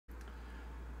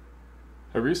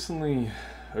I recently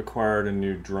acquired a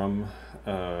new drum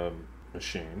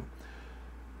machine,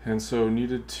 and so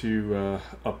needed to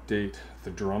update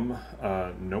the drum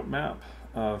note map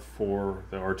for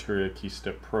the Arturia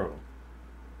Keystep Pro.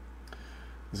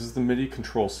 This is the MIDI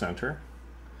Control Center,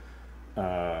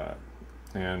 and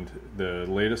the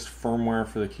latest firmware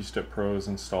for the Keystep Pro is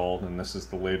installed, and this is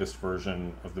the latest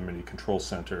version of the MIDI Control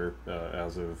Center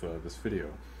as of this video.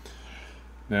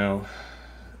 Now,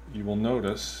 you will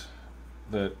notice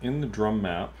that in the drum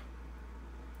map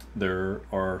there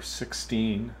are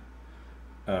 16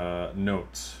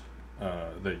 notes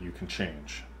that you can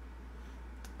change.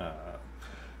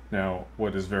 Now,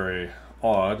 what is very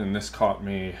odd, and this caught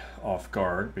me off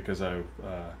guard because I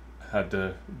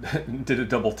did a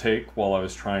double take while I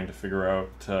was trying to figure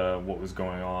out what was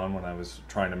going on when I was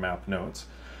trying to map notes,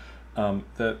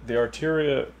 that the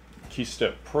Arturia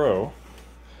Keystep Pro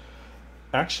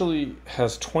actually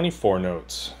has 24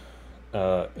 notes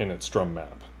in its drum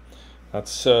map.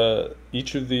 That's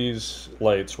each of these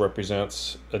lights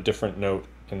represents a different note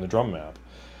in the drum map.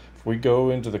 If we go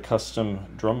into the custom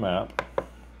drum map,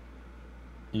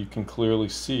 you can clearly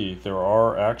see there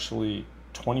are actually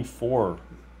 24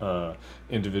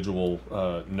 individual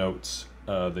notes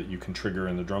that you can trigger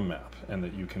in the drum map and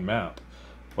that you can map.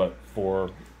 But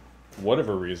for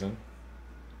whatever reason,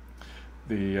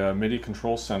 the MIDI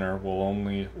Control Center will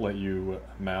only let you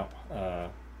map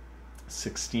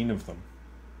 16 of them.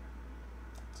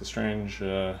 It's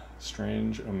a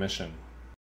strange omission.